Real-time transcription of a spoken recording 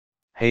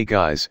Hey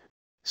guys,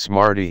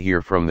 Smarty here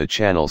from the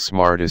channel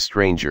Smartest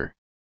Stranger.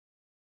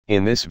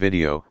 In this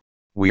video,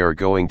 we are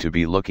going to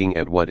be looking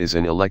at what is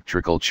an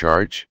electrical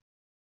charge.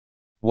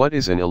 What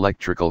is an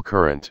electrical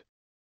current?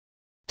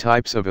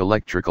 Types of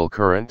electrical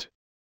current.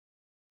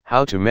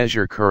 How to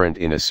measure current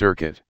in a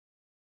circuit.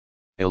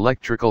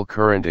 Electrical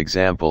current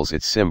examples,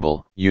 its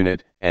symbol,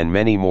 unit, and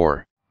many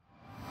more.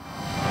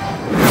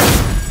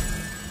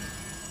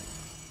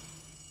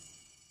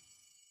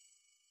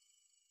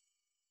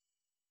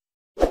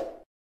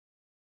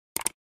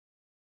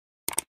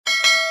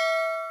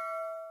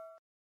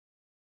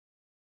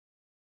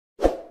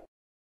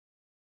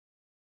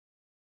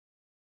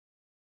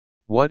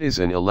 What is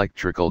an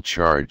electrical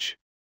charge?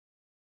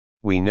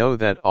 We know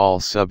that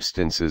all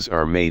substances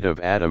are made of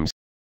atoms.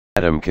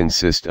 Atom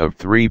consists of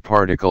three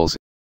particles: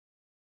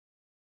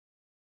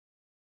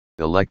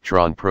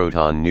 electron,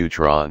 proton,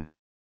 neutron.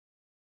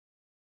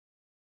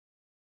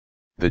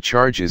 The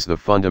charge is the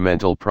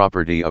fundamental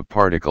property of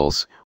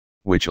particles,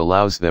 which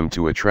allows them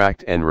to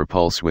attract and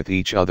repulse with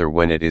each other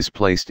when it is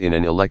placed in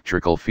an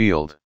electrical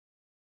field.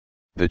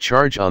 The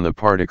charge on the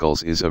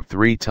particles is of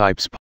three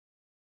types: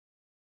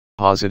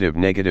 positive,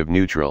 negative,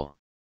 neutral.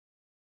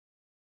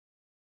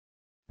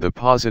 The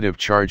positive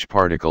charge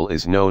particle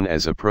is known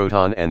as a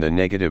proton and the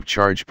negative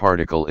charge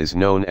particle is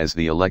known as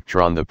the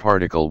electron. The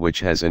particle which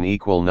has an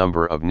equal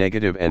number of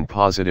negative and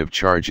positive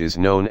charge is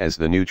known as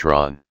the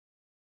neutron.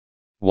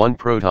 One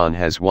proton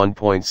has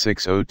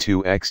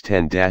 1.602 x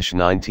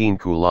 10-19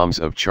 coulombs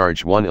of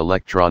charge. One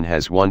electron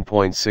has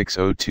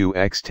 1.602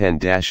 x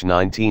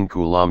 10-19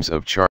 coulombs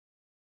of charge.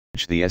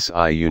 The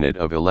SI unit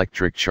of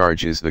electric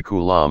charge is the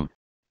coulomb.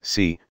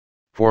 See,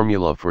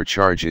 formula for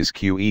charge is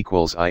Q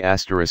equals I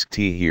asterisk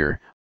T here.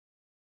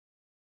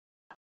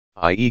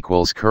 I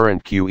equals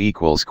current, Q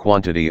equals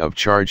quantity of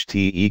charge,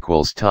 T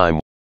equals time.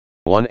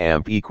 1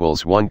 amp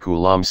equals 1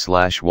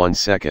 coulomb/1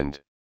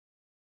 second.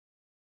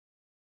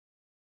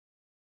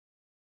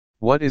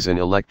 What is an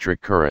electric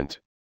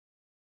current?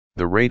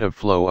 The rate of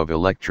flow of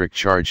electric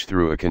charge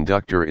through a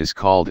conductor is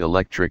called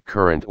electric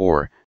current,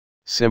 or,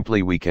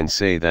 simply we can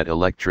say that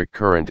electric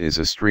current is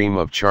a stream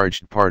of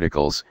charged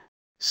particles,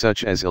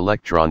 such as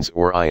electrons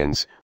or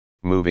ions,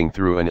 moving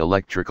through an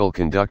electrical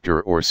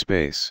conductor or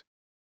space.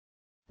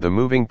 The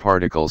moving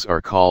particles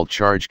are called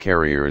charge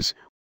carriers,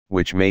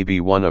 which may be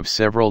one of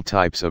several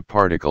types of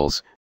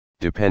particles,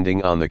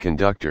 depending on the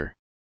conductor.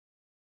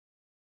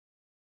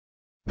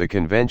 The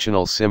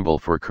conventional symbol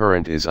for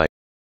current is I.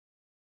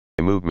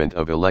 Movement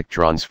of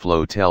electrons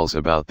flow tells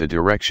about the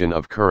direction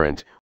of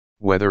current,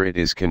 whether it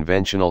is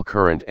conventional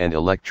current and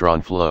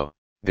electron flow.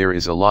 There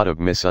is a lot of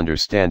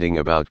misunderstanding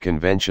about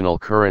conventional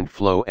current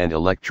flow and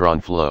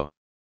electron flow.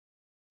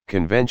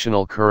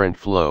 Conventional current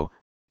flow.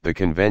 The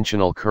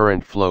conventional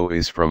current flow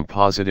is from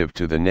positive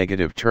to the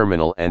negative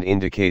terminal and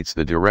indicates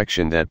the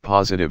direction that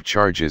positive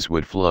charges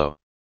would flow.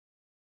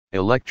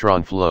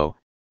 Electron flow.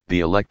 The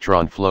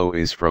electron flow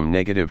is from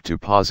negative to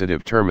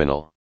positive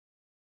terminal.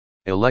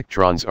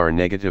 Electrons are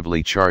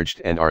negatively charged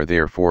and are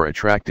therefore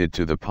attracted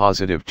to the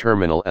positive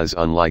terminal, as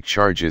unlike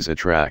charges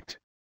attract.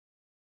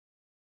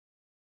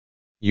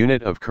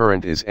 Unit of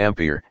current is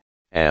ampere,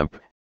 amp.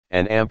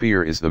 An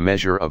ampere is the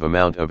measure of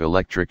amount of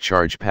electric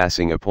charge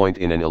passing a point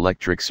in an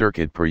electric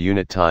circuit per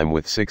unit time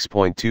with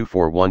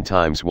 6.241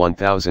 times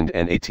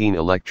 1018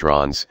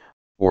 electrons,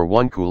 or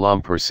 1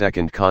 coulomb per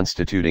second,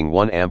 constituting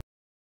 1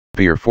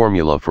 ampere.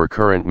 Formula for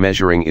current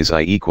measuring is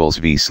I equals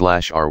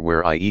V/R,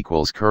 where I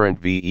equals current,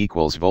 V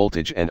equals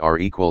voltage, and R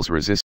equals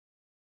resistance.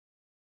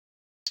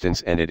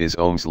 And it is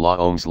Ohm's law.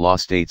 Ohm's law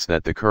states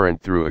that the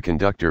current through a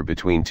conductor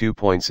between 2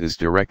 points is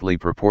directly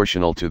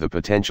proportional to the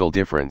potential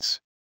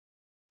difference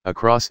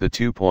across the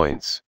 2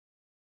 points.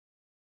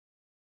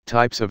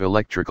 Types of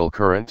electrical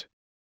current.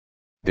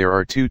 There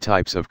are two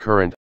types of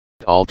current: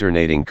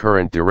 alternating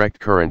current, direct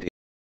current.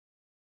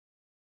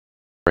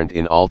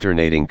 In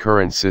alternating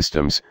current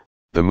systems,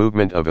 the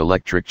movement of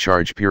electric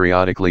charge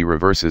periodically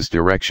reverses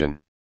direction.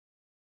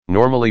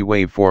 Normally,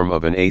 waveform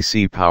of an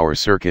AC power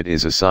circuit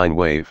is a sine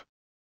wave.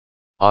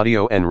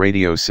 Audio and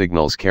radio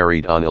signals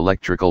carried on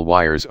electrical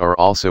wires are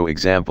also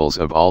examples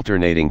of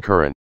alternating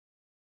current.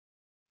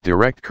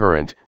 Direct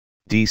current,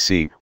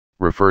 DC,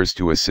 refers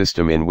to a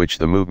system in which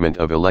the movement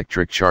of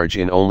electric charge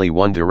in only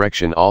one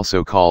direction,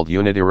 also called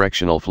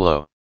unidirectional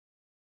flow.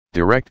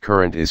 Direct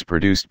current is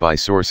produced by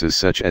sources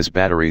such as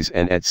batteries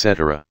and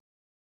etc.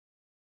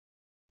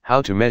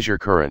 How to measure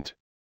current.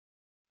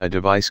 A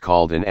device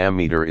called an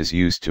ammeter is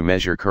used to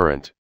measure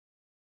current.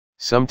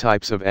 Some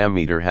types of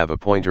ammeter have a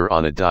pointer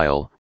on a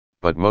dial,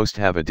 but most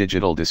have a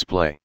digital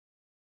display.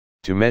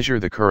 To measure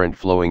the current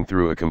flowing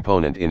through a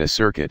component in a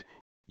circuit,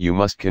 you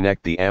must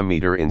connect the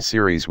ammeter in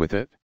series with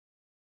it.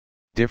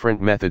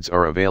 Different methods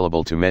are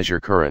available to measure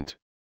current.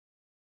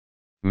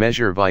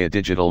 Measure via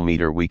digital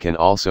meter. We can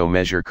also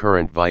measure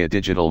current via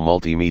digital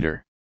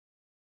multimeter.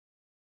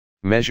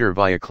 Measure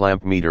via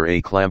clamp meter.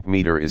 A clamp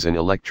meter is an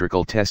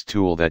electrical test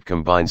tool that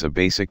combines a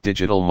basic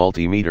digital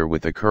multimeter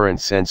with a current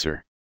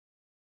sensor.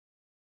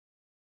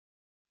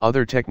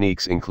 Other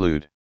techniques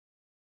include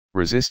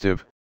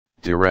resistive,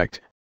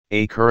 direct,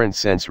 A. Current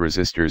sense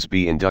resistors.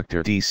 B.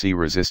 Inductor. DC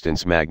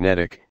resistance.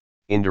 Magnetic,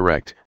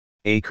 indirect.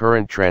 A.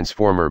 Current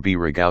transformer. B.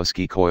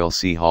 Rogowski coil.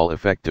 C. Hall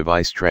effect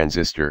device.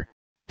 Transistor,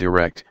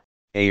 direct.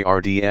 A.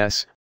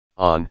 RDS,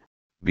 on.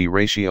 B.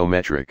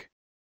 Ratiometric.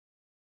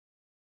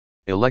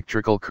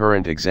 Electrical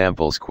current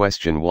examples.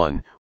 Question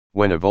 1.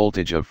 When a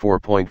voltage of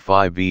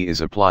 4.5 V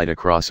is applied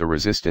across a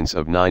resistance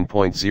of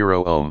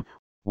 9.0 ohm,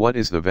 what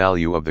is the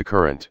value of the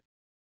current?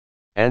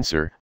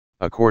 Answer.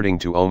 According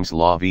to Ohm's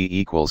law, V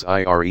equals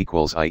IR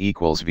equals I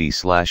equals V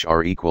slash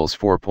R equals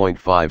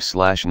 4.5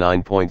 slash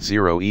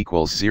 9.0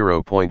 equals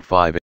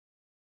 0.5.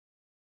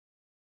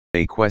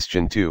 A.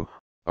 Question 2.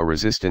 A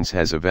resistance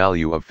has a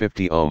value of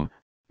 50 ohm,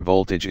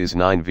 voltage is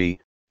 9 V,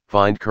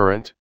 find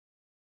current?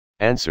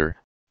 Answer.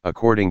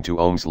 According to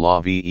Ohm's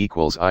law, V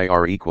equals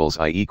IR equals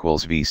I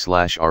equals V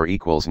slash R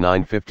equals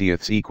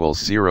 9/50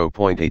 equals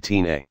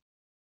 0.18 A.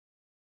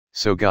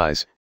 So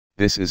guys,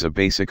 this is a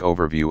basic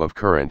overview of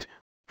current.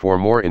 For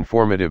more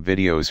informative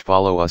videos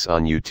follow us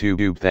on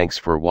YouTube. Thanks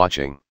for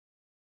watching.